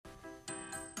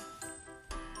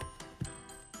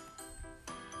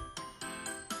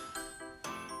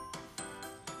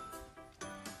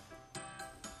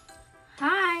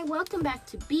welcome back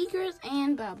to Beakers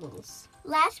and Bubbles.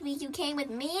 Last week you came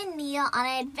with me and Neil on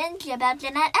an adventure about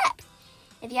Jeanette X.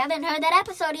 If you haven't heard that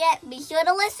episode yet, be sure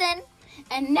to listen.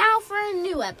 And now for a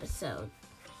new episode.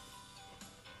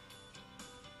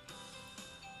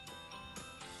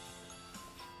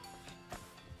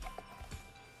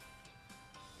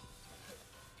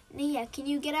 Nia, can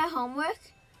you get our homework?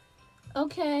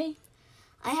 Okay.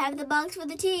 I have the box for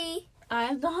the tea. I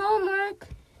have the homework.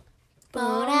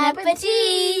 Bon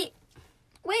appetit!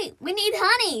 Wait, we need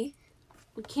honey.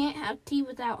 We can't have tea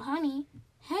without honey.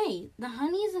 Hey, the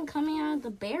honey isn't coming out of the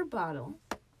bear bottle.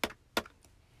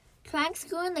 Try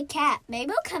unscrewing the cap.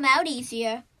 Maybe it'll come out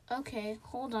easier. Okay,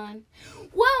 hold on.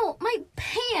 Whoa, my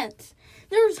pants!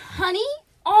 There's honey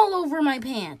all over my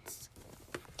pants.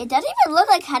 It doesn't even look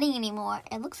like honey anymore.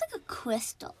 It looks like a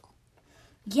crystal.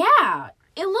 Yeah,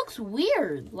 it looks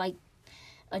weird, like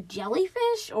a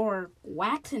jellyfish or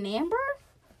wax and amber.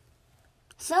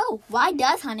 So, why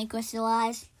does honey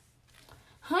crystallize?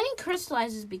 Honey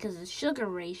crystallizes because of the sugar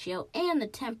ratio and the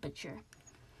temperature.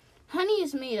 Honey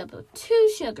is made up of two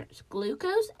sugars,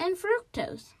 glucose and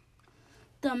fructose.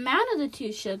 The amount of the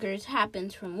two sugars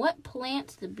happens from what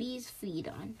plants the bees feed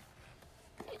on.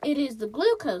 It is the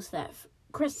glucose that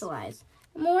crystallizes.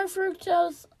 More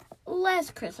fructose,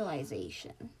 less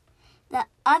crystallization. The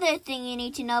other thing you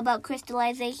need to know about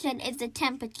crystallization is the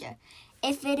temperature.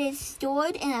 If it is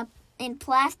stored in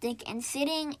plastic and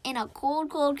sitting in a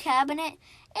cold cabinet,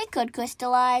 it could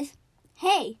crystallize.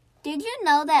 Hey, did you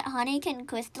know that honey can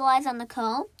crystallize on the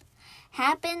comb?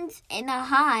 Happens in a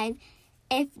hive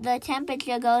if the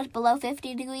temperature goes below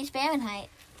 50 degrees Fahrenheit.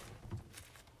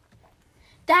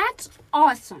 That's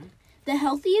awesome. The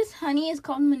healthiest honey is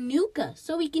called Manuka,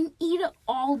 so we can eat it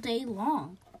all day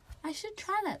long. I should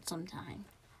try that sometime.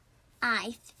 I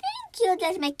think you'll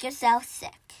just make yourself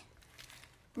sick.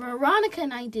 Veronica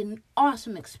and I did an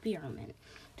awesome experiment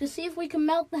to see if we could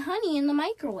melt the honey in the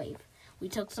microwave. We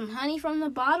took some honey from the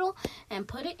bottle and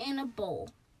put it in a bowl.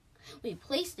 We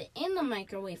placed it in the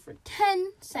microwave for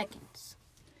 10 seconds.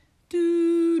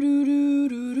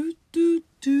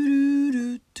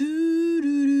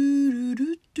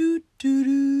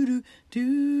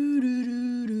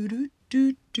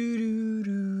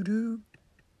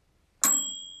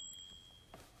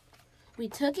 We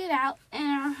took it out and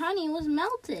our honey was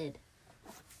melted.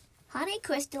 Honey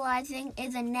crystallizing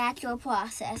is a natural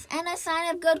process and a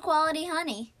sign of good quality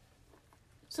honey.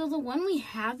 So the one we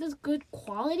have is good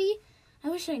quality? I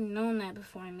wish I'd known that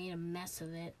before I made a mess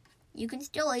of it. You can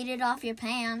still eat it off your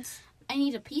pans. I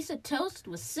need a piece of toast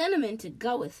with cinnamon to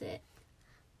go with it.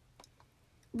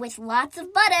 With lots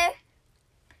of butter.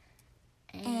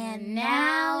 And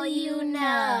now you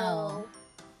know.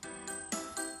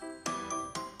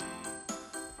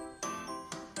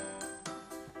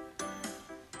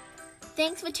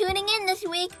 Thanks for tuning in this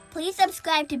week. Please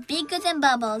subscribe to Beakers and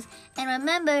Bubbles. And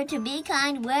remember to be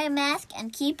kind, wear a mask,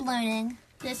 and keep learning.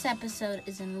 This episode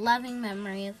is in loving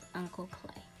memory of Uncle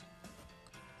Clay.